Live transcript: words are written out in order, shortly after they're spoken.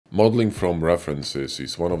Modeling from references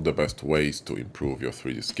is one of the best ways to improve your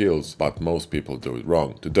 3D skills, but most people do it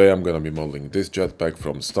wrong. Today I'm gonna be modeling this jetpack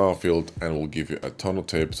from STARFIELD and will give you a ton of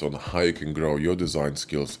tips on how you can grow your design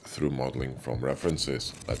skills through modeling from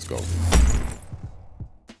references. Let's go.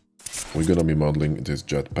 We're gonna be modeling this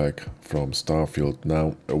jetpack from STARFIELD.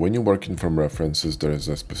 Now, when you're working from references, there is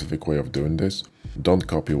a specific way of doing this. Don't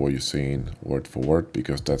copy what you're seeing word for word,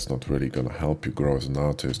 because that's not really gonna help you grow as an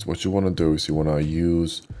artist. What you wanna do is you wanna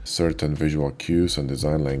use certain visual cues and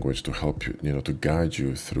design language to help you, to guide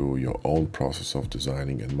you through your own process of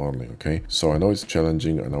designing and modeling, okay? So I know it's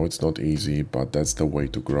challenging, I know it's not easy, but that's the way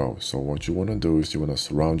to grow. So what you wanna do is you wanna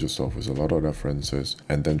surround yourself with a lot of references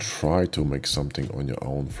and then try to make something on your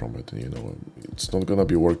own from it. It's not gonna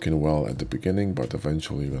be working well at the beginning, but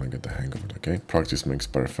eventually you're gonna get the hang of it, okay? Practice makes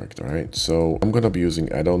perfect, all right? So I'm gonna be using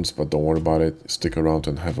add-ons, but don't worry about it. Stick around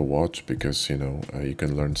and have a watch, because, you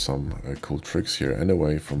can learn some cool tricks here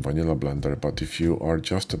anyway from vanilla Blender. But if you are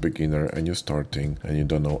just a beginner and you're starting and you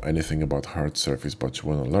don't know anything about hard surface, but you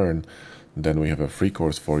wanna learn, then we have a free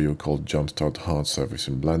course for you called Jumpstart Hard Surface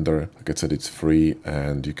in Blender. Like I said, it's free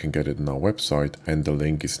and you can get it on our website, and the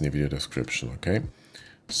link is in the video description, okay?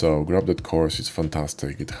 So grab that course, it's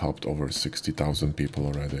fantastic. It helped over 60,000 people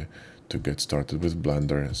already to get started with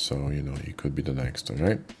Blender, so you could be the next, all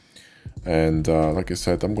right? And like I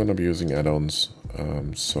said, I'm gonna be using add-ons,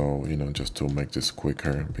 so just to make this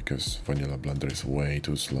quicker, because vanilla Blender is way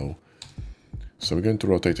too slow. So we're going to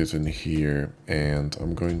rotate it in here, and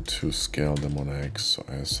I'm going to scale them on X, so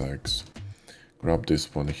SX. Grab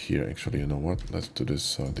this one here. Actually, you know what? Let's do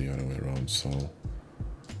this the other way around, so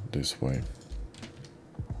this way.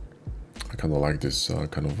 I kind of like this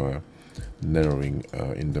kind of narrowing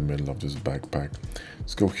in the middle of this backpack.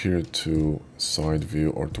 Let's go here to side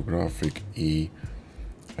view, orthographic E,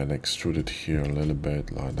 and extrude it here a little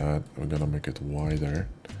bit like that. We're gonna make it wider,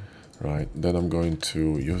 right? Then I'm going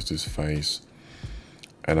to use this face,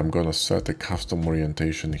 and I'm gonna set a custom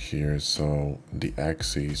orientation here, so the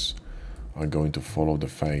axes are going to follow the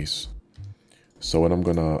face. So when I'm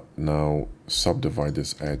gonna now subdivide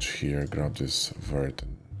this edge here, grab this vert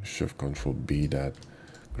and Shift Control B that,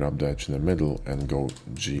 grab the edge in the middle and go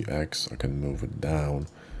GX, I can move it down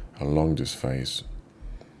along this face,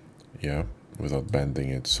 yeah, without bending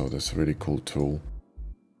it. So that's a really cool tool,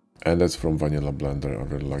 and that's from vanilla Blender. I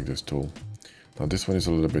really like this tool. Now this one is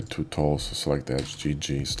a little bit too tall, so select the edge,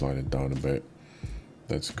 GG, slide it down a bit.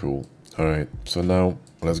 That's cool. All right, so now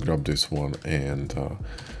let's grab this one and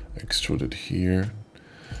extrude it here.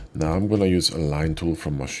 Now I'm gonna use a line tool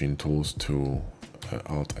from Machine Tools to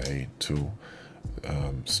Alt A to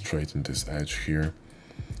straighten this edge here.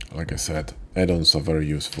 Like I said, add-ons are very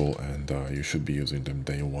useful, and you should be using them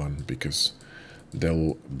day one, because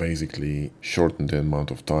they'll basically shorten the amount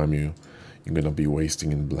of time you're gonna be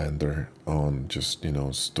wasting in Blender on just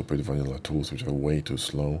stupid vanilla tools which are way too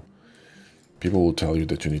slow. People will tell you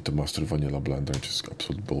that you need to master vanilla Blender, which is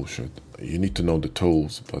absolute bullshit. You need to know the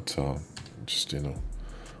tools, but just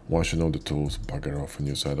once you know the tools, bugger off and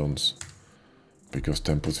use add-ons, because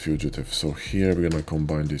tempo's fugitive. So here we're gonna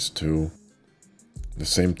combine these two. The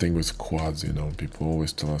same thing with quads, people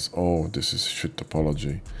always tell us, oh, this is shit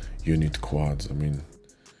topology, you need quads. I mean,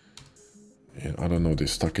 I don't know, they're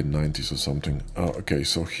stuck in 90s or something. Okay,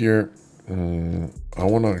 so here I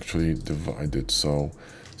want to actually divide it, so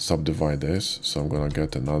subdivide this. So I'm gonna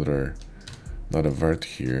get another vert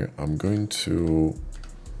here. I'm going to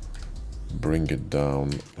bring it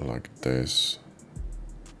down like this,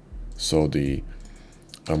 so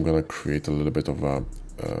I'm gonna create a little bit of a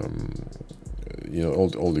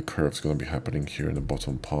all the curves gonna be happening here in the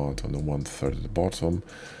bottom part, on the 1/3 at the bottom,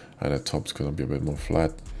 and the top's gonna be a bit more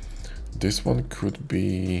flat. This one could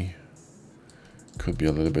be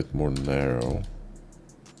a little bit more narrow,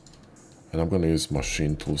 and I'm gonna use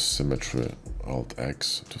Machine Tools Symmetry, Alt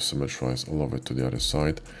X, to symmetrize all of it to the other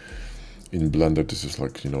side. In Blender this is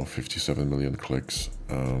like 57 million clicks,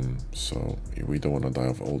 so we don't want to die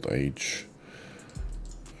of old age.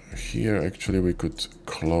 Here actually we could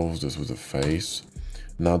close this with a face.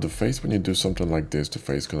 Now the face, when you do something like this, the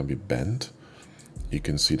face is gonna be bent. You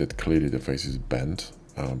can see that clearly the face is bent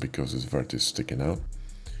because this vert is sticking out.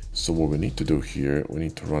 So what we need to do here, we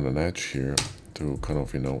need to run an edge here to kind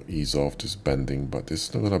of ease off this bending, but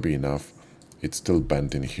it's not gonna be enough. It's still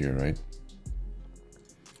bent in here, right?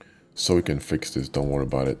 So we can fix this, don't worry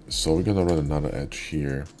about it. So we're gonna run another edge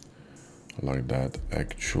here like that.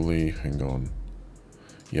 Actually, hang on.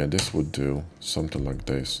 Yeah, this would do something like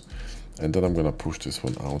this. And then I'm gonna push this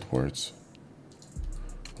one outwards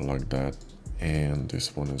like that, and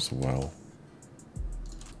this one as well.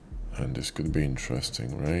 And this could be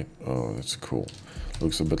interesting, right? Oh, that's cool.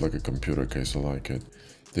 Looks a bit like a computer case, I like it.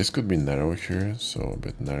 This could be narrow here, so a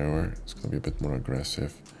bit narrower. It's gonna be a bit more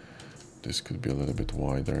aggressive. This could be a little bit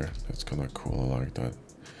wider. That's kind of cool, I like that.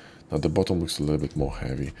 Now the bottom looks a little bit more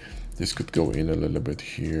heavy. This could go in a little bit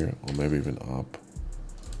here, or maybe even up.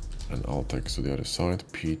 And I'll take to the other side,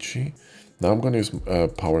 peachy. Now I'm gonna use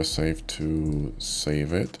Power Save to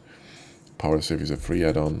save it. Power Save is a free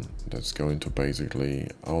add-on that's going to basically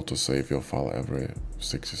auto-save your file every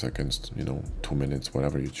 60 seconds, you know, 2 minutes,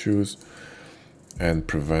 whatever you choose, and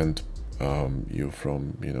prevent you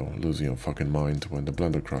from, you know, losing your fucking mind when the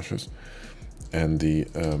Blender crashes and the,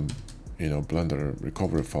 you know, Blender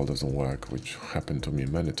recovery file doesn't work, which happened to me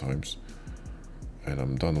many times, and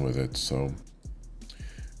I'm done with it. So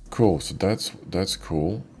cool. So that's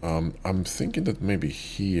cool. I'm thinking that maybe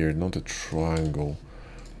here, not a triangle,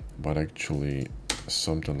 but actually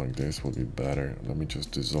something like this would be better. Let me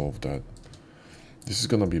just dissolve that. This is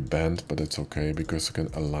gonna be bent, but that's okay because I can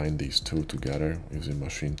align these two together using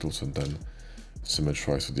machine tools and then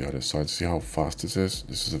symmetrize to the other side. See how fast this is?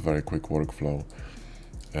 This is a very quick workflow.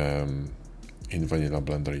 In vanilla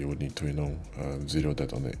Blender you would need to, you know, zero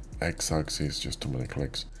that on the x-axis, just too many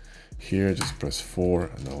clicks. Here just press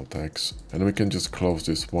 4 and Alt X, and we can just close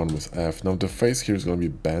this one with F. Now the face here is going to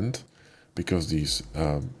be bent because these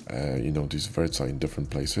you know, these verts are in different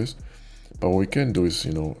places, but what we can do is,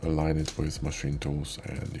 you know, align it with machine tools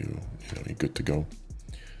and you know, you're good to go.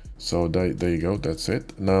 So there you go, that's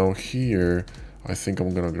it. Now here I think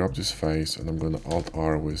I'm gonna grab this face and I'm gonna Alt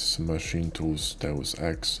R with machine tools, Deus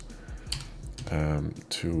X,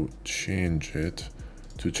 to change it,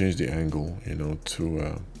 to change the angle, you know,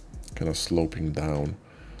 to kind of sloping down.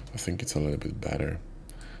 I think it's a little bit better.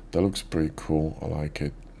 That looks pretty cool, I like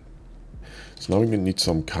it. So now we're gonna need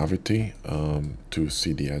some cavity to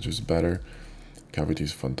see the edges better. Cavity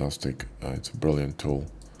is fantastic, it's a brilliant tool.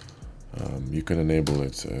 You can enable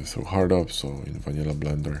it through HARDOPS or in vanilla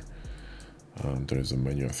Blender. There is a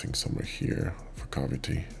menu, I think, somewhere here for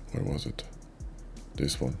cavity. Where was it?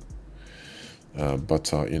 This one.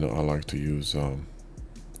 But you know, I like to use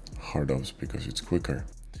HARDOPS because it's quicker.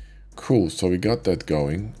 Cool, so we got that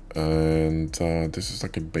going, and this is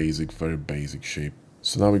like a basic, very basic shape.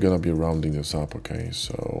 So now we're gonna be rounding this up, okay?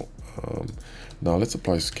 So now let's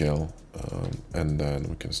apply scale, and then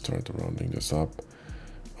we can start rounding this up.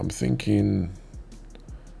 I'm thinking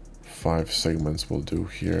 5 segments will do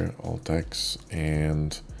here, Alt X,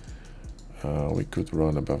 and we could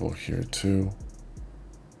run a bevel here too,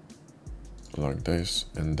 like this,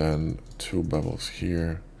 and then 2 bevels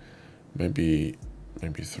here, maybe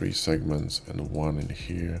 3 segments and 1 in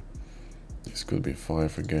here. This could be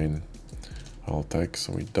 5 again. Alt X,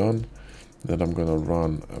 so we're done. Then I'm gonna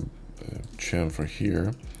run a chamfer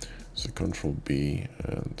here, so Control B,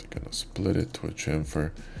 and gonna split it to a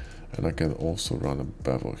chamfer, and I can also run a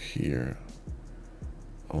bevel here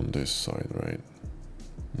on this side, right?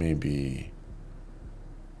 Maybe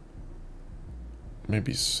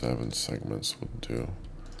 7 segments would do,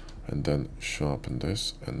 and then sharpen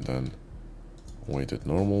this, and then weighted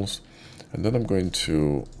normals, and then I'm going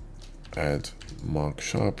to add mark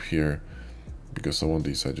sharp here because I want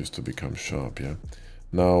these edges to become sharp. Yeah,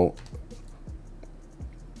 now,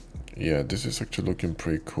 yeah, this is actually looking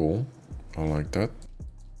pretty cool. I like that.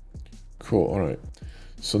 Cool. All right,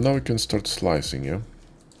 so now we can start slicing. Yeah,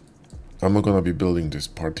 I'm not gonna be building this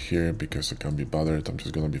part here because it can be bothered. I'm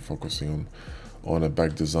just gonna be focusing on a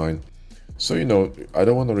back design. So, you know, I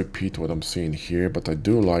don't want to repeat what I'm seeing here, but I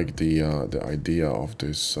do like the idea of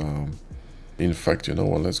this. In fact, you know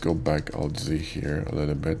what, let's go back Alt Z here a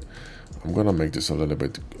little bit. I'm gonna make this a little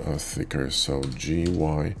bit thicker, so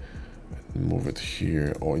GY, move it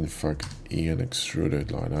here, or in fact E and extrude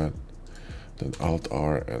it like that, then Alt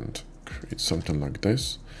R and create something like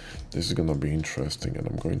this. This is gonna be interesting, and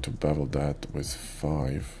I'm going to bevel that with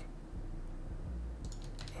 5.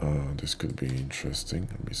 This could be interesting.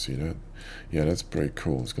 Let me see that. Yeah, that's pretty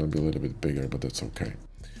cool. It's gonna be a little bit bigger, but that's okay.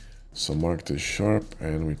 So mark this sharp,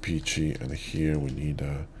 and we peachy, and here we need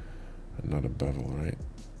another bevel, right?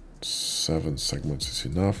 7 segments is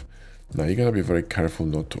enough. Now you gotta be very careful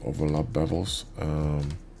not to overlap bevels,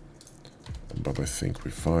 but I think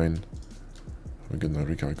we're fine. We're gonna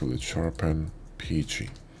recalculate sharpen, peachy.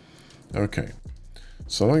 Okay,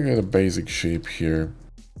 so I get a basic shape here.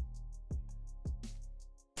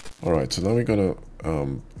 All right, so now we're gonna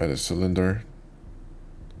add a cylinder.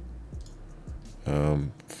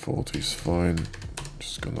 40 is fine.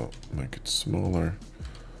 Just gonna make it smaller,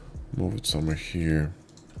 move it somewhere here,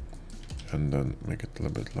 and then make it a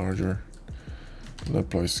little bit larger. And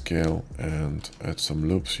apply scale and add some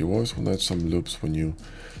loops. You always want to add some loops when you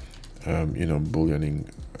you know, bullioning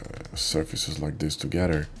surfaces like this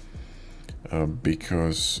together,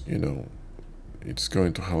 because, you know, it's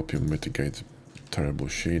going to help you mitigate terrible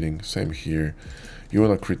shading. Same here. You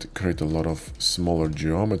want to create a lot of smaller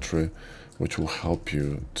geometry, which will help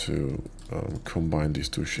you to combine these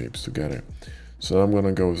two shapes together. So I'm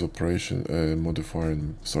gonna go with operation modifier,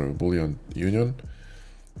 sorry, boolean union,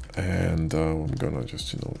 and I'm gonna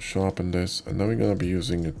just, you know, sharpen this, and then we're gonna be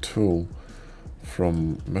using a tool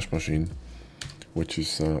from Mesh Machine, which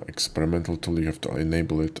is an experimental tool. You have to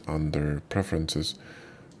enable it under preferences,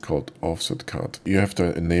 called offset cut. You have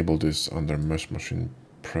to enable this under Mesh Machine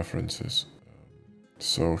preferences.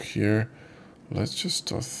 So here, let's just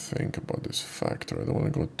think about this factor. I don't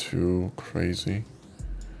want to go too crazy.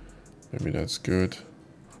 Maybe that's good.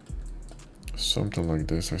 Something like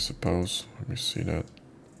this, I suppose. Let me see that.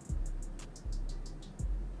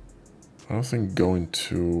 I don't think going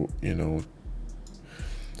too, you know,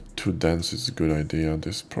 too dense is a good idea.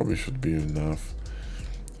 This probably should be enough.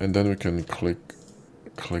 And then we can click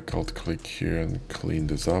alt click here and clean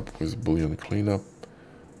this up with boolean cleanup,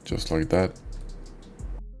 just like that.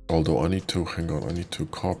 Although I need to, hang on, I need to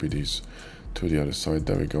copy these to the other side.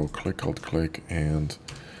 There we go, click alt click and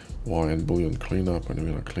Y and boolean cleanup, and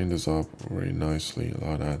we're gonna clean this up very nicely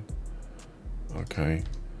like that. Okay,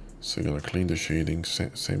 so you're gonna clean the shading,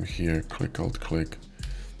 same here, click alt click.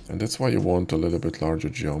 And that's why you want a little bit larger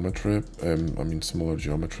geometry, I mean smaller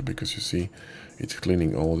geometry, because you see it's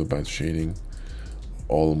cleaning all the bad shading,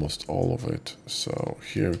 almost all of it. So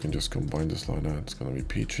here we can just combine this like that. It's gonna be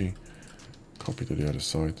peachy. Copy to the other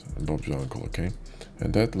side and Bob's uncle, okay?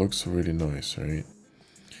 And that looks really nice, right?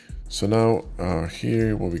 So now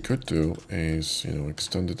here what we could do is, you know,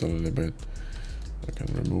 extend it a little bit. I can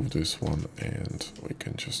remove this one and we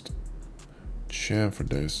can just chamfer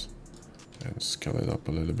this and scale it up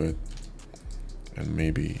a little bit, and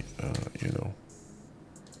maybe you know,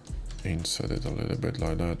 insert it a little bit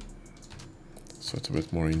like that, so it's a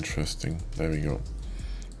bit more interesting. There we go.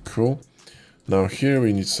 Cool. Now here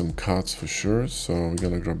we need some cuts for sure, so we're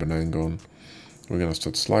gonna grab an angle, we're gonna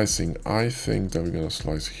start slicing. I think that we're gonna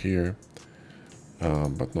slice here,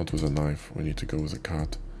 but not with a knife. We need to go with a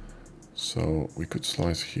cut. So we could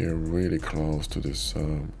slice here really close to this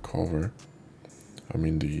cover, I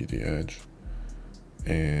mean the edge.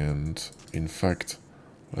 And in fact,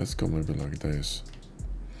 let's go maybe like this.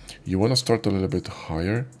 You want to start a little bit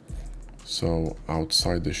higher, so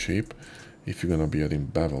outside the shape, if you're gonna be adding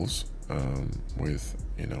bevels with,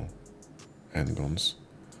 you know, ADDONS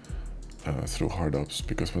through HARDOPS,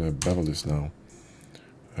 because when I bevel this now,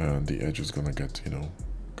 the edge is gonna get, you know,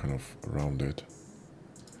 kind of rounded.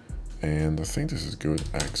 And I think this is good.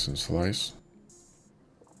 X and slice.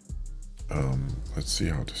 Let's see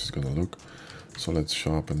how this is gonna look. So let's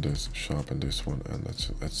sharpen this one, and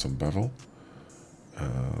let's add some bevel.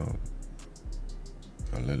 A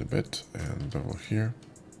little bit, and bevel here.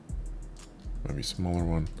 Maybe smaller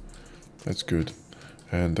one. That's good.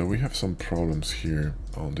 And we have some problems here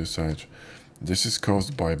on this edge. This is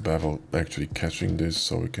caused by bevel actually catching this,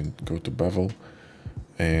 so we can go to bevel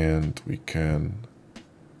and we can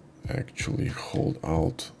actually hold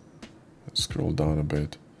Alt and scroll down a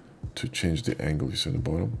bit to change the angle you see in the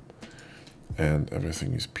bottom, and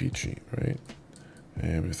everything is peachy, right?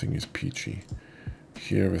 Everything is peachy.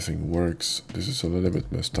 Here everything works. This is a little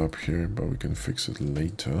bit messed up here, but we can fix it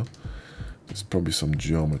later. There's probably some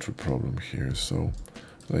geometry problem here, so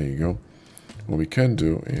there you go. What we can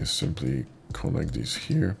do is simply connect these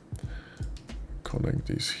here,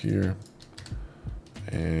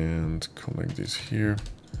 and connect these here.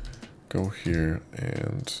 Go here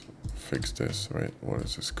and fix this, right? What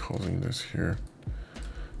is this causing this here?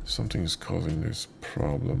 Something is causing this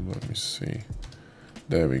problem. Let me see.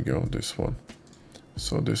 There we go, this one.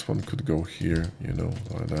 So this one could go here, you know,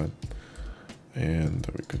 like that. And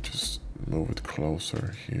we could just move it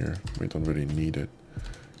closer here. We don't really need it.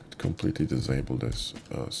 Completely disable this.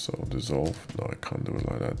 So dissolve. No, I can't do it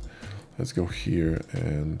like that. Let's go here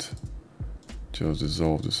and just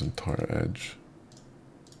dissolve this entire edge.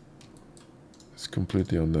 It's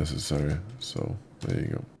completely unnecessary. So there you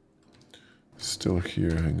go. Still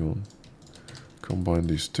here, hang on. Combine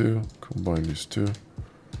these two,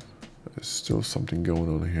 There's still something going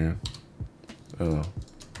on here.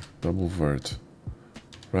 Double vert,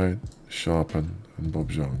 right? Sharpen and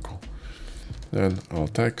Bob's your uncle. Then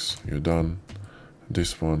Alt X, you're done.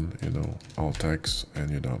 This one, you know, Alt X, and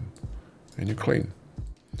you're done. And you're clean.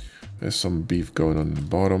 There's some beef going on in the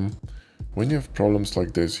bottom. When you have problems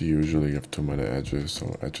like this, you usually have too many edges,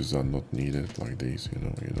 so edges are not needed like these, you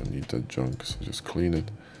know, you don't need that junk, so just clean it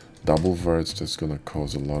Double verts, that's gonna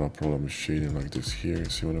cause a lot of problem with shading like this here, you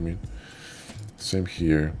see what I mean? Same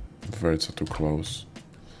here, verts are too close.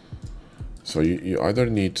 So you either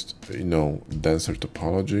need, you know, denser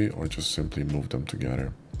topology or just simply move them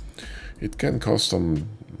together. It can cause some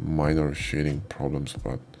minor shading problems,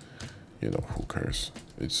 but you know, who cares?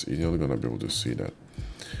 You're not gonna be able to see that.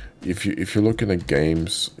 If you're looking at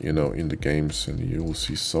games, you know, in the games, and you will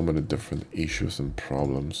see so many different issues and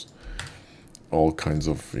problems, all kinds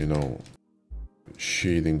of, you know,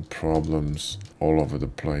 shading problems all over the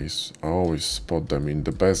place. I always spot them in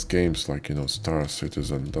the best games, like, you know, Star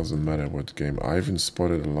Citizen, doesn't matter what game. I even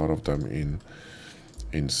spotted a lot of them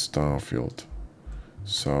in STARFIELD,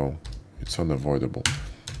 so it's unavoidable.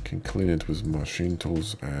 You can clean it with machine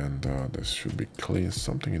tools, and this should be clean.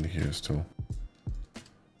 Something in here still.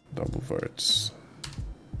 Double verts.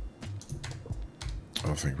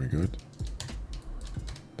 I think we're good.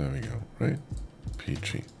 There we go, right?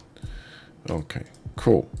 PG. Okay,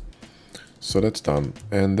 cool. So that's done.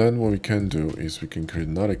 And then what we can do is we can create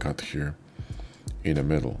another cut here in the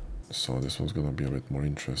middle. So this one's gonna be a bit more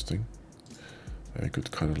interesting. I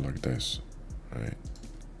could cut it like this, right?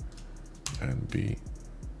 And be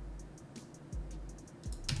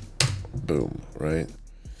boom, right?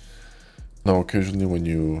 Now occasionally when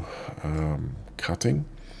you cutting,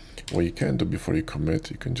 what you can do before you commit,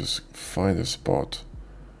 you can just find a spot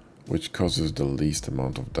which causes the least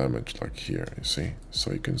amount of damage, like here, you see?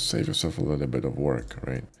 So you can save yourself a little bit of work,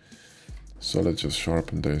 right? So let's just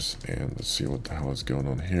sharpen this and let's see what the hell is going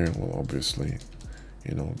on here. Well, obviously,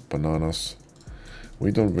 you know, bananas.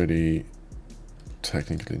 We don't really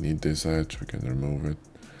technically need this edge, we can remove it.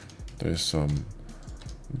 There's some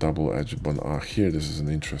double edge banana. Here, this is an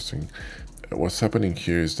interesting. What's happening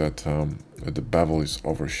here is that the bevel is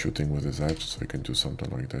overshooting with this edge, so you can do something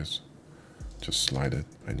like this. Just slide it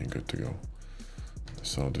and you're good to go.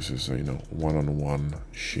 So this is a, you know, one-on-one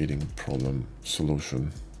shading problem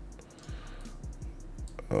solution.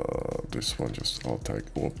 This one just alt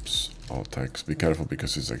text, whoops, alt text. Be careful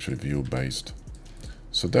because it's actually view based.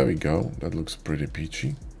 So there we go, that looks pretty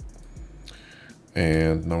peachy.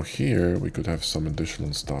 And now here we could have some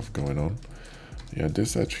additional stuff going on. Yeah,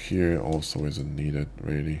 this edge here also isn't needed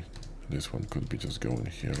really. This one could be just going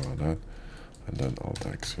here around that, and then alt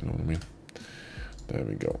text, you know what I mean? There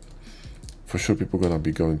we go. For sure people are gonna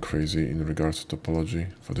be going crazy in regards to topology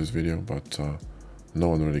for this video, but no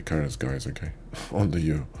one really cares, guys, okay? Only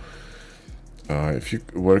you. If you're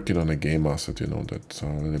working on a game asset, you know, that's a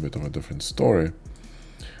little bit of a different story,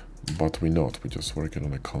 but we're not. We're just working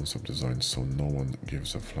on a concept design, so no one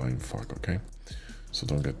gives a flying fuck, okay? So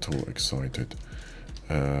don't get too excited.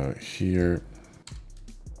 Here,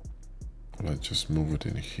 let's just move it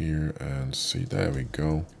in here and see. There we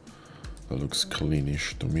go. That looks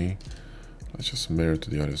cleanish to me. Let's just mirror to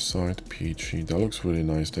the other side. Peachy. That looks really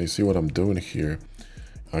nice. Now you see what I'm doing here.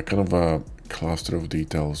 I kind of a cluster of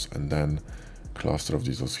details, and then cluster of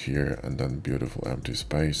details here, and then beautiful empty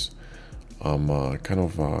space. I'm kind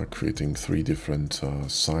of creating three different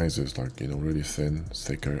sizes, like, you know, really thin,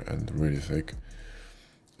 thicker, and really thick.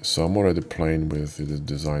 So I'm already playing with the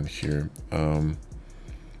design here.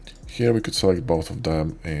 Here we could select both of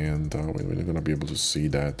them, and we're not going to be able to see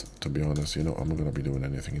that, to be honest. You know, I'm not going to be doing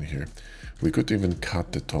anything in here. We could even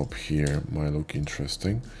cut the top here, might look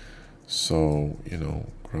interesting. So, you know,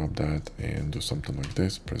 grab that and do something like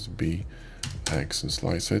this. Press B, X, and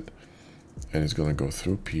slice it. And it's going to go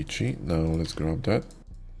through peachy. Now let's grab that.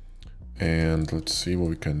 And let's see what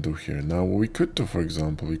we can do here. Now what we could do, for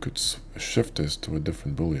example, we could shift this to a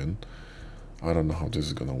different boolean. I don't know how this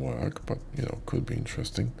is gonna work, but you know, could be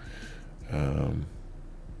interesting.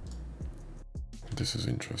 This is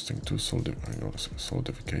interesting too.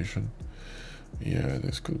 Solidification. Yeah,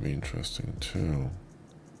 this could be interesting too.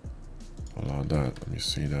 Allow that. Let me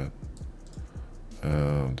see that.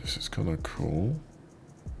 This is kind of cool.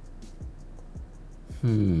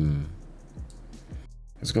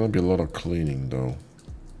 It's gonna be a lot of cleaning though,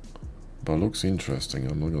 but looks interesting,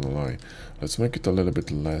 I'm not gonna lie. Let's make it a little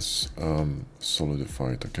bit less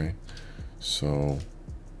solidified, okay? So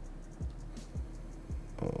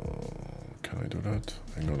can I do that?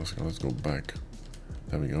 Hang on a second, let's go back.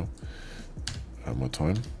 There we go. One more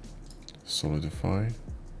time. Solidify.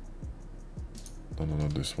 No,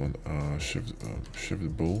 not this one.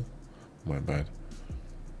 Shift bool. My bad.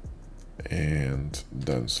 And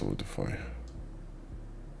then solidify.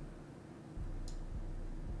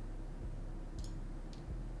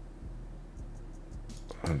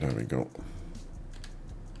 And there we go.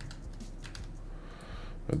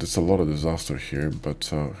 There's a lot of disaster here, but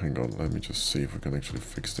hang on, let me just see if we can actually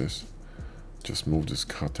fix this. just move this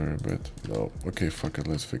cutter a bit. No, okay, fuck it,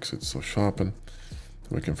 let's fix it. So sharpen,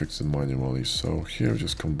 we can fix it manually. So here,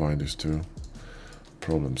 just combine these two.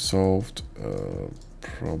 Problem solved,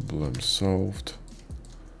 problem solved.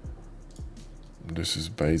 This is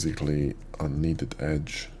basically unneeded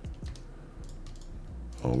edge.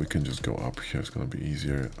 Oh, we can just go up here, it's gonna be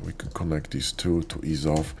easier. We can connect these two to ease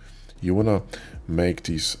off. You wanna make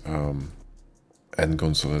these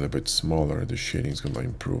endguns a little bit smaller, the shading is gonna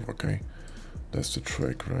improve, okay? That's the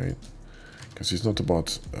trick, right? Because it's not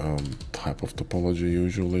about type of topology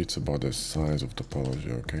usually, it's about the size of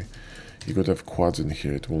topology, okay? You could have quads in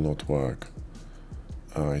here, it will not work.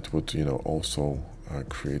 It would, you know, also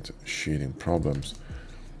create shading problems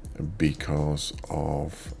because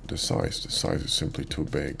of the size. The size is simply too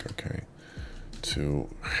big, okay, to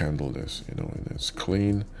handle this, you know, and it's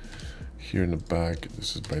clean. Here in the back,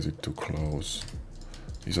 this is basically too close.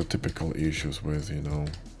 These are typical issues with, you know,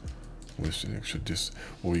 with actually this.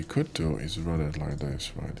 What you could do is run it like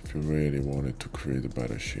this, right? If you really wanted to create a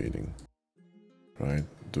better shading, right?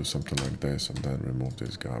 Do something like this and then remove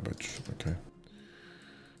this garbage, okay?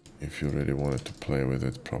 If you really wanted to play with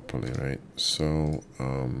it properly, right? So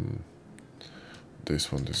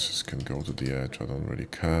this one, this just can go to the edge, I don't really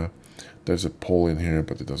care. There's a pole in here,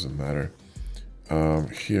 but it doesn't matter.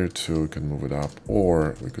 Here too, we can move it up,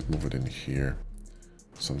 or we could move it in here.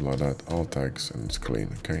 Something like that, alt X, and it's clean,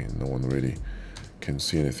 okay? No one really can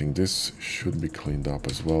see anything. This should be cleaned up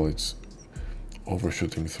as well. It's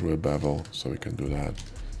overshooting through a bevel, so we can do that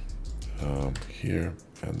here,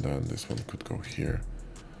 and then this one could go here,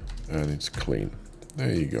 and it's clean.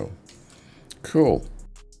 There you go. Cool.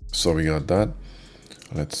 So we got that.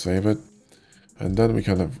 Let's save it, and then we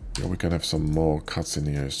can have some more cuts in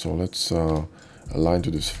here. So let's align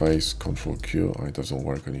to this face. Control Q. Oh, it doesn't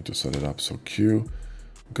work. I need to set it up. So Q.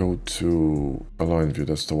 Go to align view,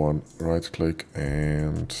 that's the one. Right click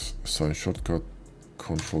and assign shortcut,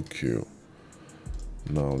 Control Q.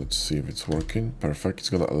 Now let's see if it's working. Perfect. It's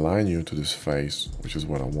gonna align you to this face, which is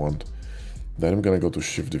what I want. Then I'm gonna go to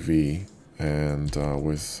Shift V and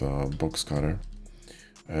with box cutter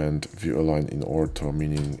and view align in ortho,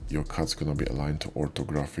 meaning your cut's gonna be aligned to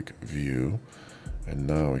orthographic view. And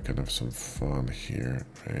now we can have some fun here,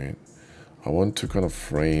 right? I want to kind of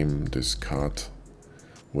frame this cut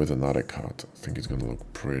with another cut. I think it's gonna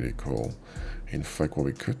look pretty cool. In fact, what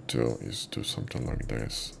we could do is do something like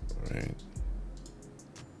this, right?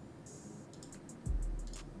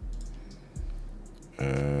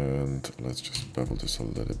 And let's just bevel this a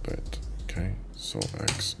little bit, okay? So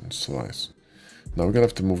X and slice. Now we're gonna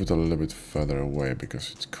have to move it a little bit further away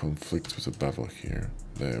because it conflicts with the bevel here.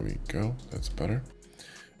 There we go, that's better.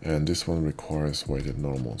 And this one requires weighted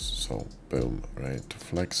normals, so boom, right? To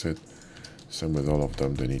flex it. Same with all of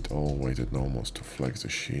them, they need all weighted normals to flex the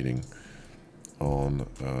shading on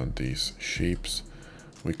these shapes.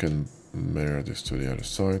 We can mirror this to the other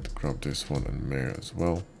side, grab this one and mirror as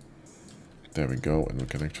well. There we go, and we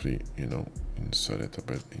can actually, you know, insert it a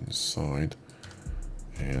bit inside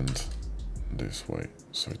and this way.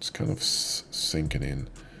 So it's kind of sinking in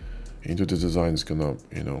into the design. It's gonna,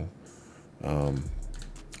 you know,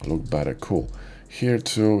 look better. Cool. Here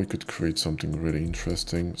too, we could create something really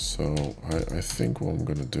interesting. So I think what I'm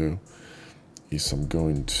gonna do is I'm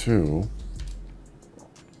going to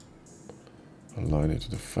align it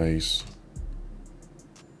to the face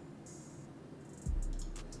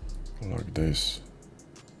like this.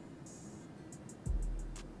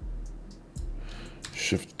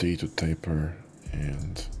 Shift D to taper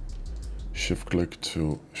and shift click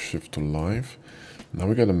to shift to live. Now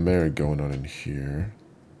we got a mirror going on in here.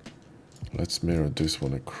 Let's mirror this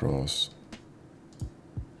one across.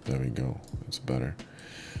 There we go, that's better.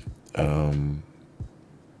 I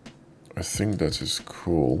think that is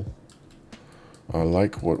cool. I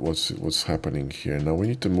like what's happening here. Now we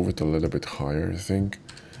need to move it a little bit higher, I think,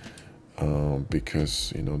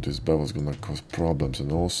 because, you know, this bevel is gonna cause problems,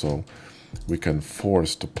 and also we can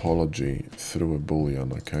force topology through a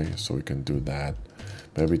boolean, okay? So we can do that.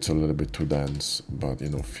 Maybe it's a little bit too dense, but, you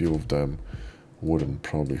know, few of them wouldn't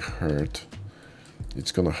probably hurt.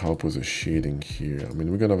 It's gonna help with the shading here. I mean,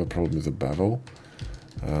 we're gonna have a problem with the bevel,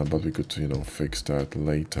 but we could, you know, fix that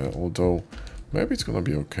later. Although maybe it's gonna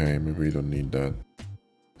be okay. Maybe we don't need that.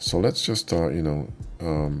 So let's just, you know,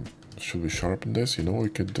 should we sharpen this? You know what we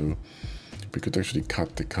could do? We could actually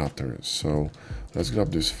cut the cutter. So let's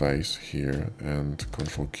grab this face here and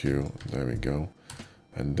Control Q. There we go.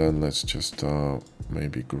 And then let's just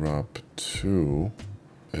maybe grab two.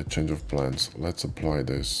 A change of plans. Let's apply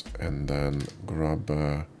this and then grab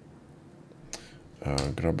a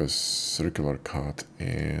circular cut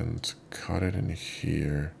and cut it in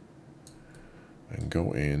here and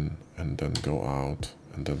go in and then go out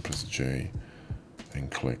and then press J and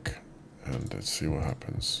click, and let's see what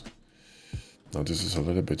happens. Now this is a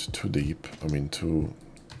little bit too deep, I mean too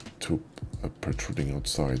protruding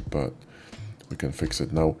outside, but we can fix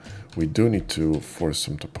it. Now we do need to force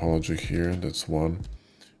some topology here, that's one,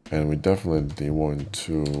 and we definitely want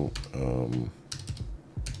to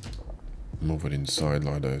move it inside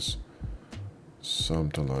like this,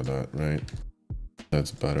 something like that, right?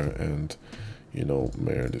 That's better. And you know,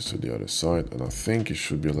 mirror this to the other side, and I think it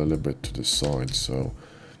should be a little bit to the side so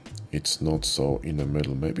it's not so in the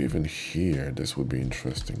middle. Maybe even here, this would be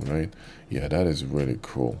interesting, right? Yeah, that is really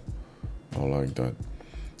cool. I like that.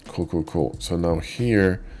 Cool, cool, cool. So now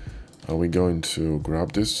here, we're going to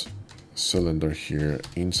grab this cylinder here,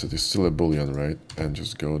 insert, it's still a boolean, right? And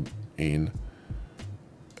just go in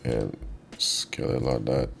and scale it like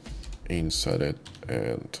that, insert it,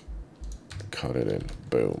 and cut it in.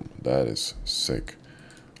 Boom. That is sick.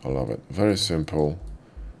 I love it. Very simple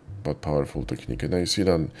but powerful technique. And now you see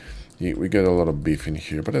that we get a lot of beef in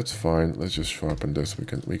here, but that's fine. Let's just sharpen this. We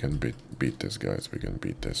can beat this, guys. We can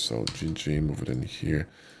beat this. So GG, move it in here.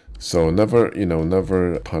 So never, you know,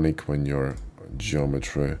 never panic when your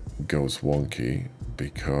geometry goes wonky,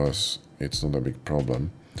 because it's not a big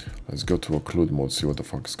problem. Let's go to occlude mode, see what the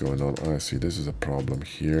fuck is going on. I see this is a problem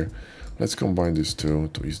here. Let's combine these two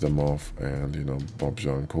to ease them off, and you know, Bob's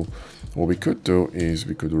your uncle. What we could do is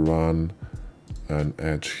we could run an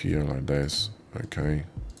edge here like this, okay,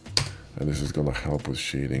 and this is gonna help with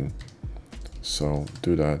shading. So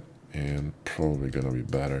do that, and probably gonna be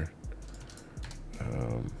better.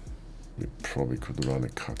 We probably could run a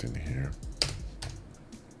cut in here.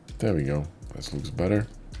 There we go. This looks better.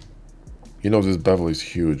 You know, this bevel is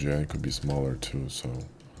huge, yeah, it could be smaller too, so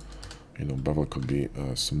you know, bevel could be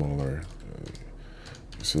smaller.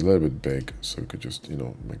 It's a little bit big, so we could just, you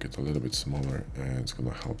know, make it a little bit smaller, and it's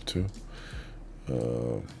gonna help too.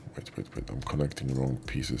 Wait, I'm connecting the wrong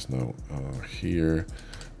pieces now. Here,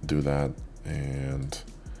 do that, and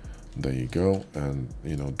there you go. And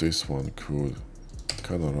you know, this one could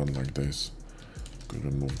kind of run like this. Could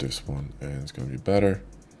remove this one, and it's gonna be better.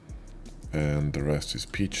 And the rest is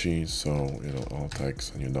peachy, so you know, Alt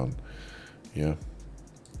X and you're done. Yeah,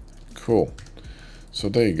 cool. So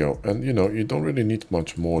there you go. And you know, you don't really need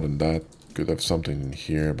much more than that. Could have something in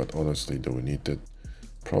here, but honestly, do we need it?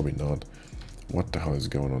 Probably not. What the hell is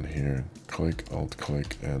going on here? Click, Alt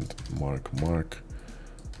click, and mark.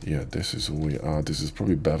 Yeah, this is we are. This is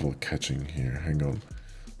probably bevel catching here. Hang on,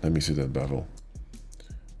 let me see that bevel.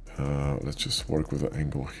 Let's just work with the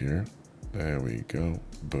angle here. There we go.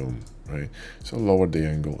 Boom. Right. So lower the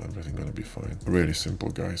angle, everything gonna be fine. Really simple,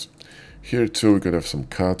 guys. Here too, we could have some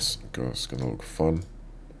cuts because it's gonna look fun.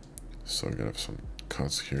 So we're gonna have some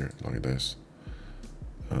cuts here like this.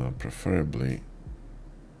 Preferably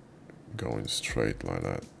going straight like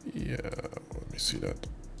that. Yeah. Let me see that.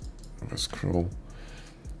 Let's scroll.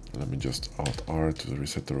 Let me just Alt R to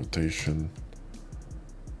reset the rotation.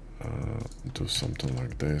 Do something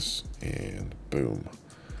like this, and boom.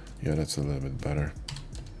 Yeah, that's a little bit better.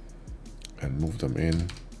 And move them in,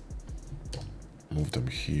 move them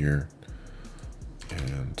here,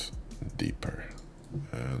 and deeper.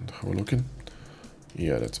 And how we're looking?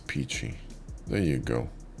 Yeah, that's peachy. There you go.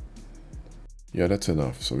 Yeah, that's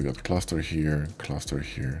enough. So we got cluster here,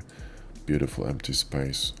 beautiful empty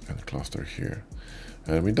space, and cluster here,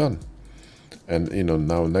 and we're done. And you know,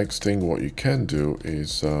 now next thing what you can do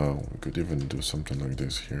is we could even do something like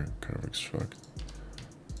this here. Curve extract,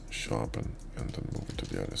 sharpen, and then move it to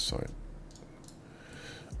the other side.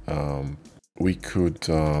 We could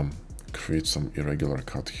create some irregular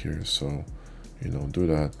cut here, so you know, do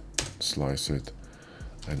that, slice it,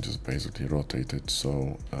 and just basically rotate it.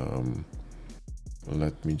 So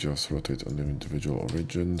let me just rotate on the individual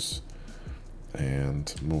origins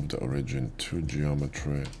and move the origin to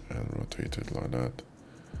geometry and rotate it like that.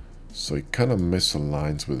 So it kind of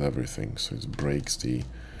misaligns with everything, so it breaks the,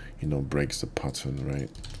 you know, breaks the pattern, right?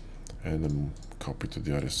 And then copy to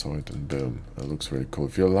the other side, and boom, it looks really cool.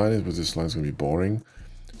 If you align it with this line, it's gonna be boring,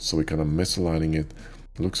 so we kind of misaligning it.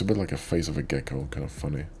 It looks a bit like a face of a gecko, kind of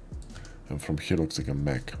funny. And from here looks like a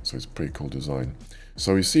mech, so it's pretty cool design.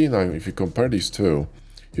 So you see now, if you compare these two,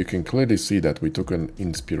 you can clearly see that we took an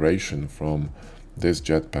inspiration from this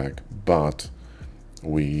jetpack, but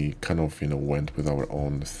we kind of, you know, went with our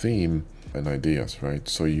own theme and ideas, right?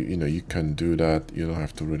 So you know, you can do that. You don't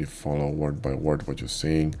have to really follow word by word what you're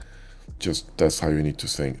saying. Just that's how you need to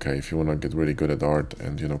think. Okay, if you want to get really good at art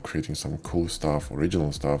and, you know, creating some cool stuff,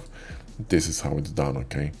 original stuff, this is how it's done.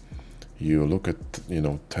 Okay, you look at, you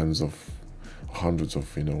know, tens of hundreds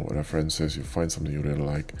of, you know, references, you find something you really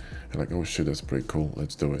like, and like, oh shit, that's pretty cool,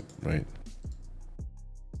 let's do it, right?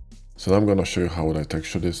 So now I'm gonna show you how would I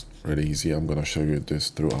texture this. Really easy. I'm gonna show you this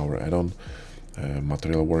through our add-on,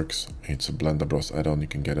 Material Works. It's a Blender Bros add-on. You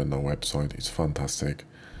can get it on our website. It's fantastic.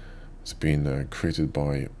 It's been created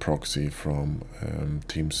by Proxy from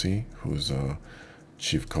Team C, who's a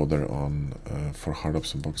chief coder on for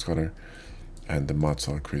HARDOPS and BOXCUTTER, and the mats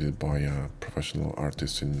are created by a professional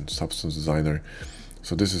artist in Substance Designer.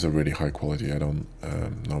 So this is a really high quality add-on,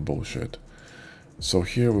 no bullshit. So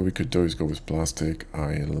here what we could do is go with plastic.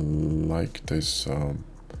 I like this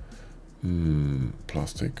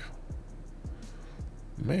plastic.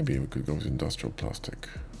 Maybe we could go with industrial plastic,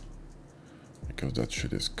 because that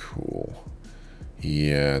shit is cool.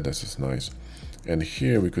 Yeah, this is nice. And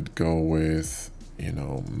here we could go with, you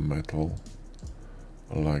know, metal,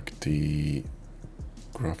 like the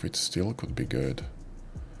graphite steel could be good,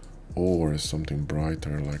 or something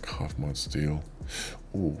brighter like half matte steel.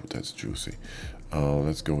 Ooh, that's juicy.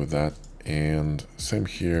 Let's go with that. And same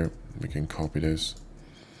here, we can copy this,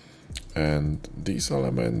 and these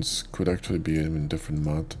elements could actually be in different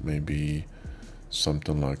matte, maybe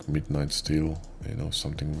something like midnight steel, you know,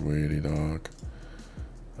 something really dark.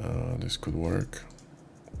 This could work,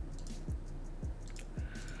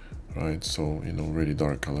 right? So, you know, really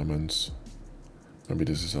dark elements. Maybe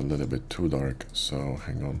this is a little bit too dark, so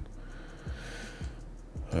hang on.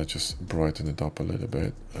 Just brighten it up a little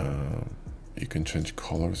bit. You can change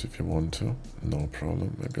colors if you want to, no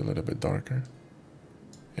problem. Maybe a little bit darker.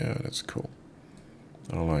 Yeah, that's cool.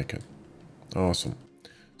 I like it. Awesome.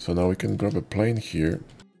 So now we can grab a plane here,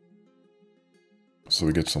 so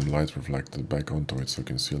we get some light reflected back onto it, so we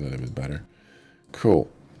can see a little bit better. Cool.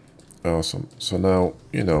 Awesome. So now,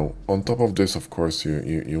 you know, on top of this, of course,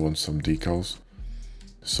 you want some decals.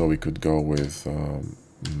 So we could go with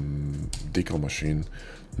decal machine.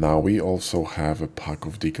 Now we also have a pack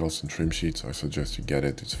of decals and trim sheets. I suggest you get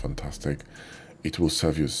it. It's fantastic. It will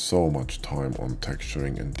save you so much time on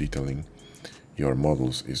texturing and detailing your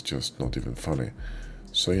models. It's just not even funny.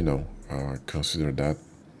 So, you know, consider that.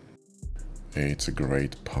 It's a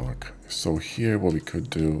great pack. So here what we could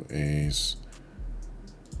do is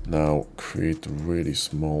now create really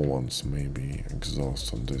small ones, maybe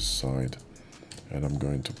exhaust on this side, and I'm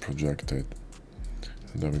going to project it,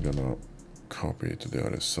 and then we're gonna copy it to the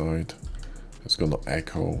other side. It's gonna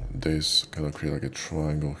echo this, gonna create like a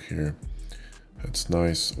triangle here. That's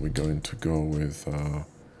nice. We're going to go with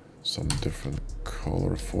some different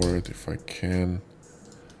color for it if I can.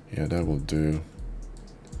 Yeah, that will do.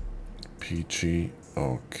 Peachy.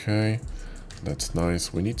 Okay, that's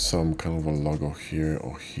nice. We need some kind of a logo here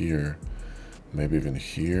or here, maybe even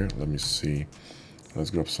here. Let me see. Let's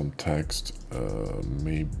grab some text.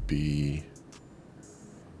 Maybe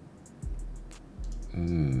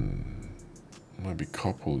maybe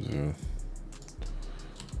couple do.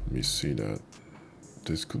 Let me see that.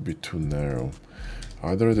 This could be too narrow.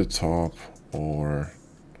 Either at the top or,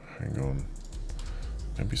 hang on,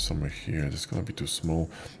 maybe somewhere here. This is gonna be too small.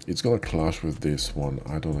 It's gonna clash with this one.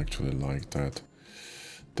 I don't actually like that.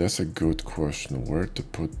 That's a good question. Where to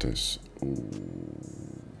put this?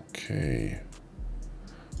 Okay.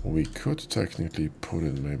 We could technically put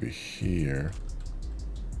it maybe here.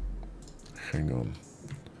 Hang on.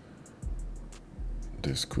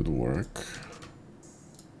 This could work.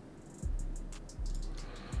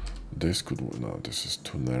 This could work. No, this is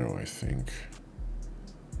too narrow, I think.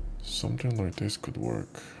 Something like this could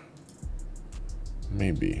work.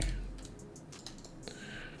 Maybe.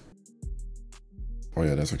 Oh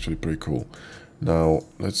yeah, that's actually pretty cool. Now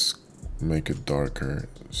let's make it darker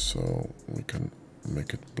so we can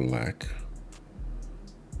make it black.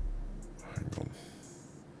 Hang on.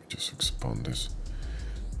 Just expand this.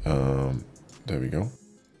 There we go.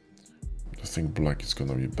 I think black is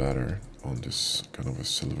gonna be better on this kind of a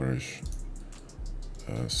silverish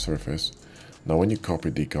surface. Now when you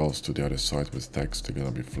copy decals to the other side with text, they're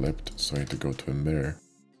gonna be flipped, so you need to go to a mirror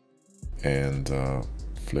and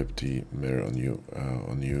flip the mirror on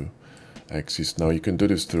you axis. Now you can do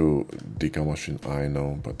this through decal machine, I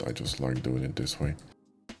know, but I just like doing it this way,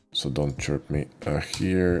 so don't chirp me.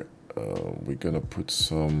 Here we're gonna put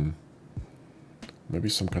some, maybe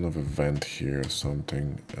some kind of a vent here or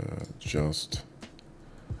something, just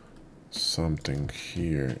something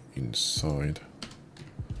here inside.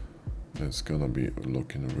 That's gonna be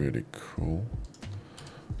looking really cool.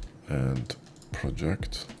 And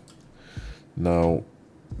project. Now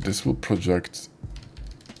this will project.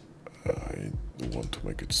 I want to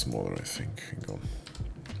make it smaller, I think. Hang on.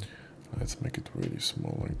 Let's make it really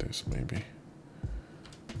small like this, maybe.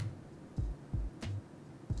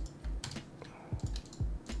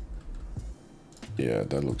 Yeah,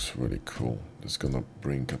 that looks really cool. It's gonna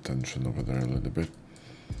bring attention over there a little bit.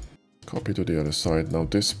 Copy to the other side. Now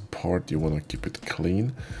this part, you want to keep it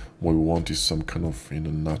clean. What we want is some kind of, you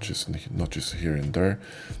know, notches here and there,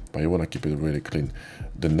 but you want to keep it really clean.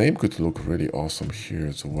 The name could look really awesome here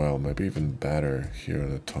as well, maybe even better here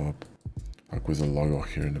on the top, like with a logo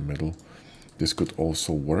here in the middle. This could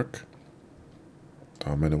also work.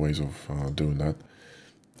 There are many ways of doing that.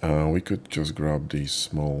 We could just grab these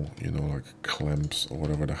small, you know, like clamps or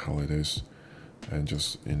whatever the hell it is, and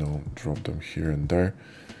just, you know, drop them here and there.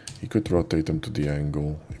 You could rotate them to the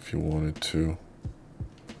angle if you wanted to.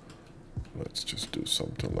 Let's just do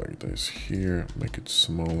something like this here, make it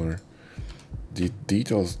smaller. The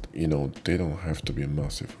details, you know, they don't have to be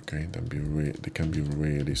massive, okay? They can be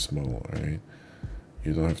really small, right?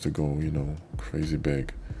 You don't have to go, you know, crazy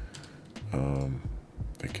big.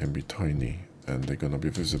 They can be tiny and they're gonna be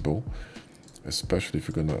visible, especially if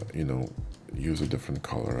you're gonna, you know, use a different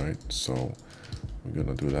color, right? So we're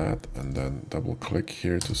gonna do that and then double click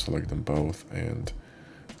here to select them both, and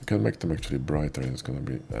we can make them actually brighter, and it's gonna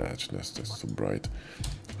be, actually that's too bright.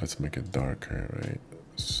 Let's make it darker, right?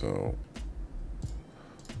 So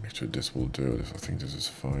actually this will do this. I think this is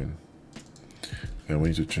fine. And we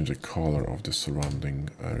need to change the color of the surrounding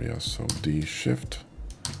area. So D shift,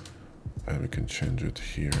 and we can change it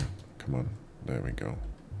here. Come on, there we go.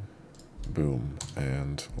 Boom,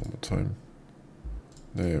 and one more time.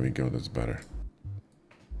 There we go, that's better.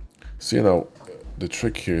 So, you know, the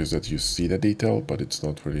trick here is that you see the detail, but it's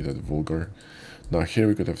not really that vulgar. Now here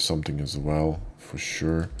we could have something as well, for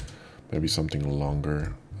sure. Maybe something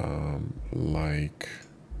longer, like...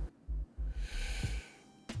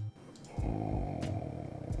 oh,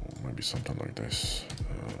 maybe something like this.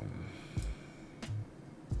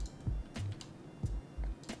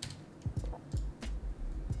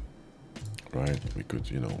 Right, we could,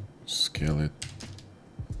 you know, scale it.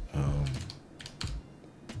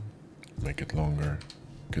 Make it longer.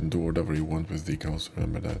 You can do whatever you want with decals,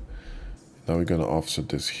 remember that. Now we're gonna offset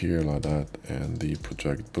this here like that, and the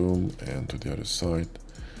project boom, and to the other side.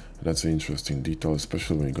 And that's an interesting detail,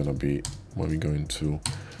 especially when we're going to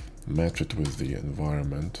match it with the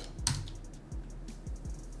environment.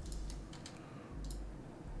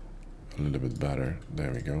 A little bit better,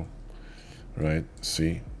 there we go. Right,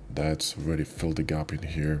 see, that's really filled the gap in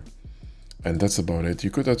here. And that's about it. You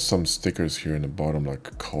could add some stickers here in the bottom,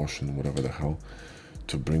 like caution, whatever the hell,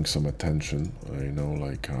 to bring some attention, you know,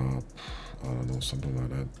 like, I don't know, something like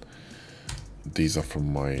that. These are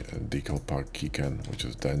from my Decal pack keycan, which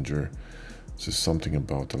is danger. This is something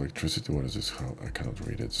about electricity. What is this? How I cannot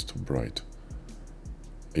read it, it's too bright.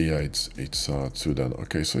 Yeah, it's too done.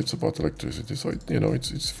 Okay, so it's about electricity, so you know,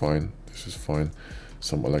 it's fine. This is fine.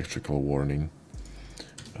 Some electrical warning.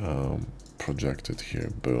 Projected here,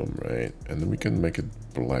 boom, right? And then we can make it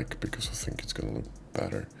black because I think it's gonna look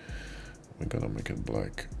better. We're gonna make it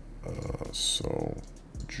black. So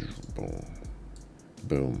boom,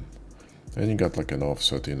 boom, and you got like an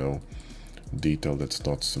offset, you know, detail that's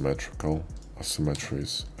not symmetrical. Asymmetry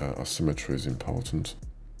is important.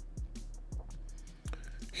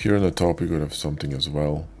 Here on the top we could have something as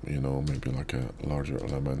well, you know, maybe like a larger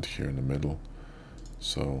element here in the middle.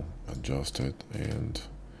 So adjust it and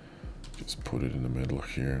just put it in the middle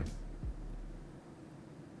here.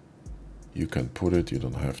 You can put it, you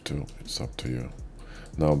don't have to, it's up to you.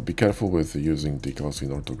 Now be careful with using decals in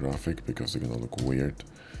orthographic because they're gonna look weird,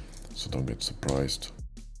 so don't get surprised.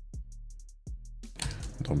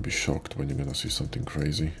 Don't be shocked when you're gonna see something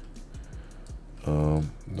crazy.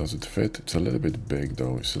 Does it fit? It's a little bit big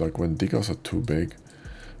though. You see, like when decals are too big,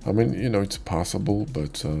 I mean, you know, it's possible,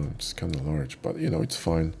 but it's kind of large, but you know, it's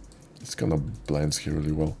fine. It's kind of blends here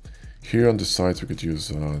really well. Here on the sides we could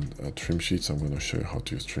use trim sheets. I'm going to show you how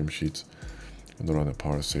to use trim sheets. I'm going to run a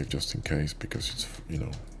power save just in case, because it's, you know,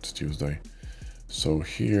 it's Tuesday. So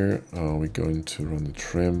here we're going to run the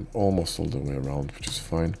trim almost all the way around, which is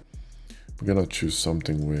fine. We're going to choose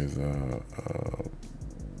something with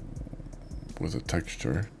a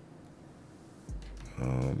texture.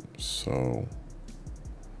 So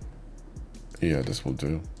yeah, this will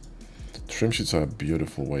do. Trim sheets are a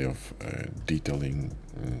beautiful way of detailing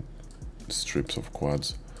strips of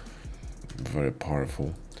quads. Very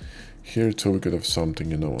powerful. Here too we could have something,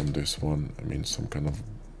 you know, on this one. I mean, some kind of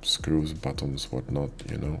screws, buttons, whatnot,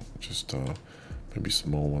 you know, just maybe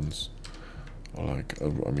small ones, or like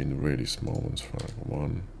I mean really small ones, for like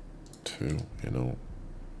 1, 2, you know,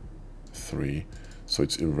 3. So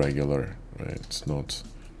it's irregular, right? It's not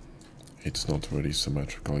really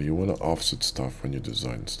symmetrical. You want to offset stuff when you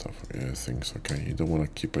design stuff, things, okay? You don't want to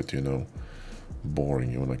keep it, you know,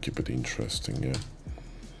 boring. You want to keep it interesting, yeah.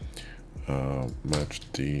 match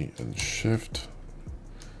D and shift.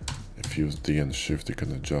 If you use D and shift, you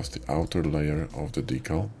can adjust the outer layer of the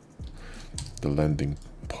decal, the landing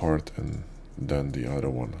part, and then the other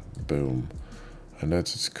one. Boom. And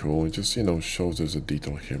it's cool. It just, you know, shows there's a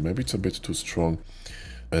detail here. Maybe it's a bit too strong.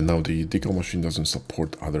 And now the decal machine doesn't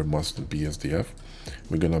support other mattes than BSDF.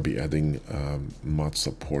 We're gonna be adding matte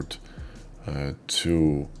support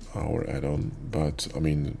to our add-on, but I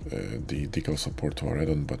mean the decal support to our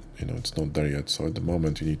add-on, but you know, it's not there yet. So at the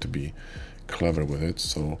moment you need to be clever with it.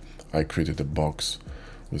 So I created a box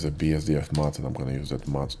with a BSDF matte, and I'm gonna use that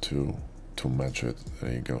matte to match it.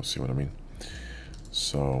 There you go, see what I mean?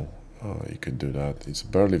 So you can do that. It's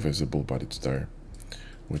barely visible, but it's there,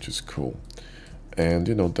 which is cool. And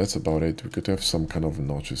you know, that's about it. We could have some kind of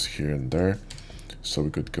notches here and there. So we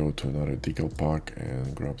could go to another decal pack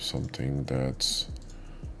and grab something that's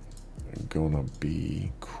gonna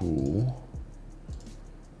be cool.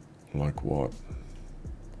 Like what?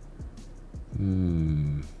 A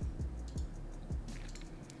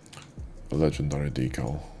legendary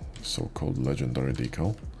decal, so-called legendary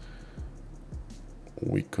decal.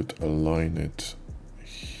 We could align it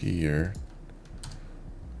here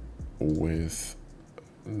with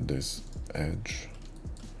this edge,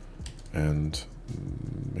 and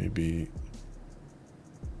maybe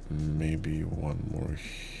one more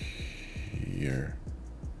here,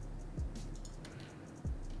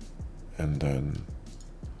 and then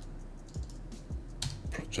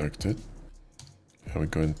project it. And we're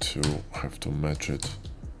going to have to match it,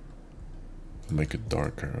 make it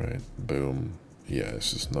darker, right? Boom. Yeah,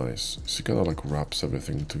 this is nice. So it kind of like wraps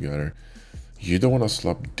everything together. You don't want to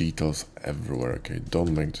slap details everywhere, okay?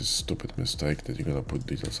 Don't make this stupid mistake that you're gonna put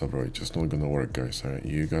details everywhere. It's just not gonna work, guys, all right?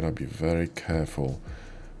 You gotta be very careful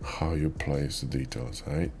how you place the details,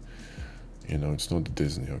 all right? You know, it's not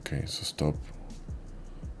Disney, okay? So stop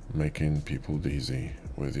making people dizzy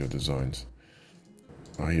with your designs.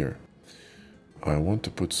 Here, I want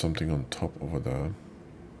to put something on top over there.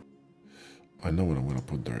 I know what I'm gonna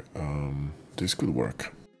put there. This could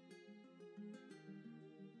work.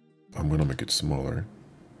 I'm gonna make it smaller,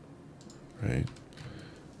 right?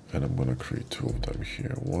 And I'm gonna create two of them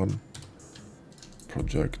here. One,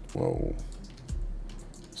 project, whoa,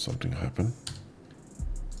 something happened.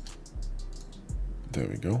 There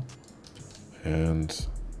we go. And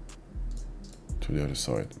to the other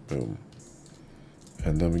side, boom.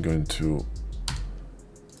 And then we're going to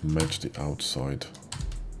match the outside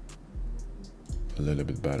a little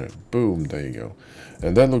bit better. Boom, there you go.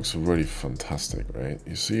 And that looks really fantastic, right?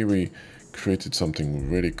 You see, we created something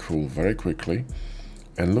really cool very quickly,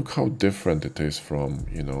 and look how different it is from,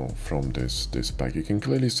 you know, from this pack. You can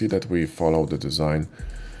clearly see that we follow the design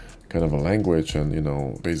kind of a language and, you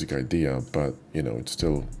know, basic idea, but you know, it's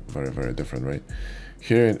still very, very different, right?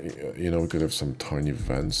 Here, you know, we could have some tiny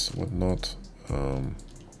vents, whatnot.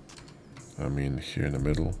 I mean, here in the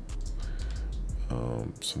middle,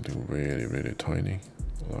 something really, really tiny,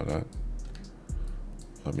 like that.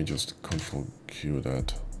 Let me just Control Q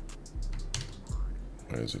that.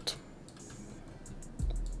 Where is it?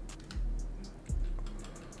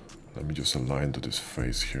 Let me just align to this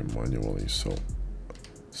face here manually. So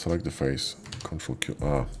select the face, Control Q.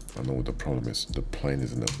 I know what the problem is. The plane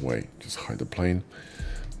is in the way. Just hide the plane.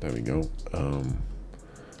 There we go.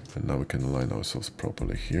 And now we can align ourselves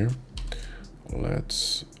properly here.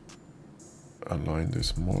 Let's align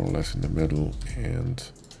this more or less in the middle and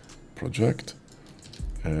project.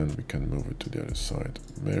 And we can move it to the other side.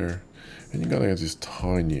 Mirror. And you gotta get these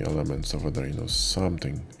tiny elements over there, you know,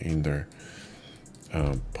 something in there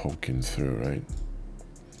poking through, right?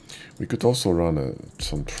 We could also run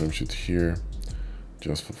some trim sheet here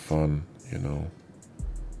just for fun, you know.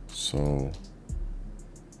 So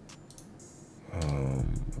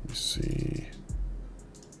let me see.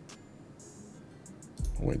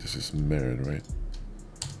 Wait, this is mirrored, right?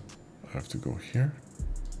 I have to go here.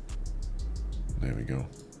 There we go.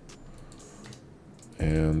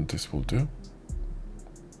 And this will do.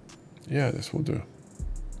 Yeah, this will do.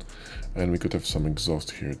 And we could have some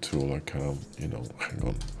exhaust here too, like, you know, hang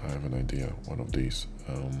on, I have an idea. One of these.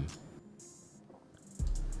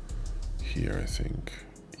 Here, I think.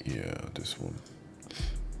 Yeah, this one.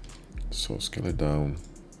 So scale it down,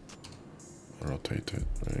 rotate it,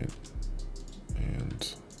 right?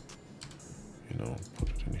 And, you know, put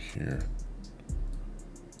it in here.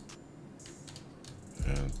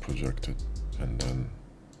 And project it, and then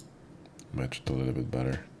match it a little bit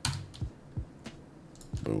better.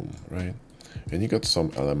 Boom, right? And you got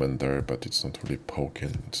some element there, but it's not really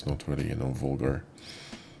poking. It's not really, you know, vulgar.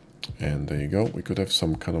 And there you go. We could have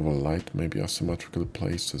some kind of a light, maybe asymmetrical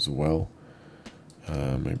place as well.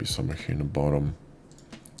 maybe somewhere here in the bottom,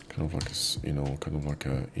 kind of like a, you know, kind of like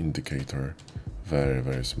a indicator,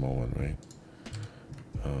 very small one, right?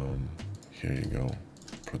 Here you go,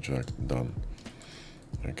 project done.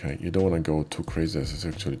 Okay, you don't want to go too crazy, as it's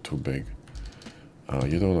actually too big.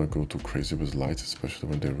 You don't want to go too crazy with lights, especially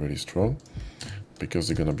when they're really strong, because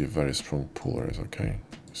they're gonna be very strong pullers. Okay,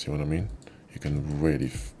 see what I mean? You can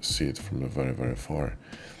really see it from very far.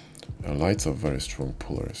 Lights are very strong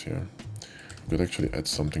pullers. Yeah, you could actually add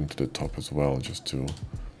something to the top as well, just to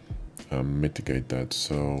mitigate that.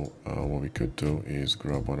 So what we could do is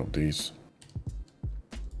grab one of these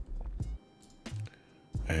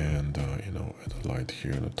and you know, add a light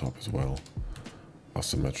here on the top as well,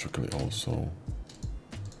 asymmetrically also,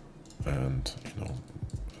 and you know,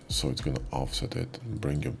 so it's gonna offset it and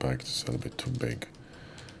bring you back just a little bit too big.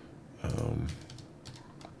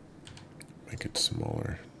 Make it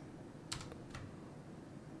smaller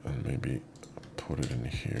and maybe put it in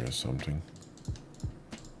here or something.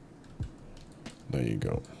 There you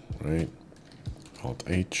go, right? Alt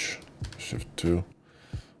H, Shift 2,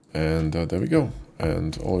 and there we go.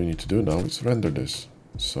 And all you need to do now is render this.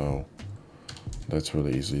 So that's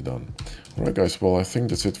really easily done. Alright guys, well, I think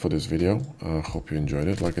that's it for this video. Hope you enjoyed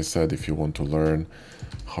it. Like I said, if you want to learn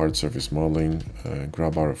hard surface modeling,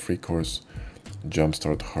 grab our free course,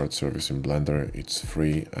 Jumpstart Hard Surface in Blender. It's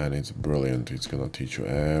free and it's brilliant. It's gonna teach you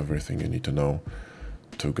everything you need to know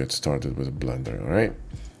to get started with Blender. Alright,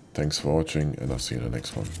 thanks for watching, and I'll see you in the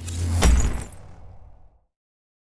next one.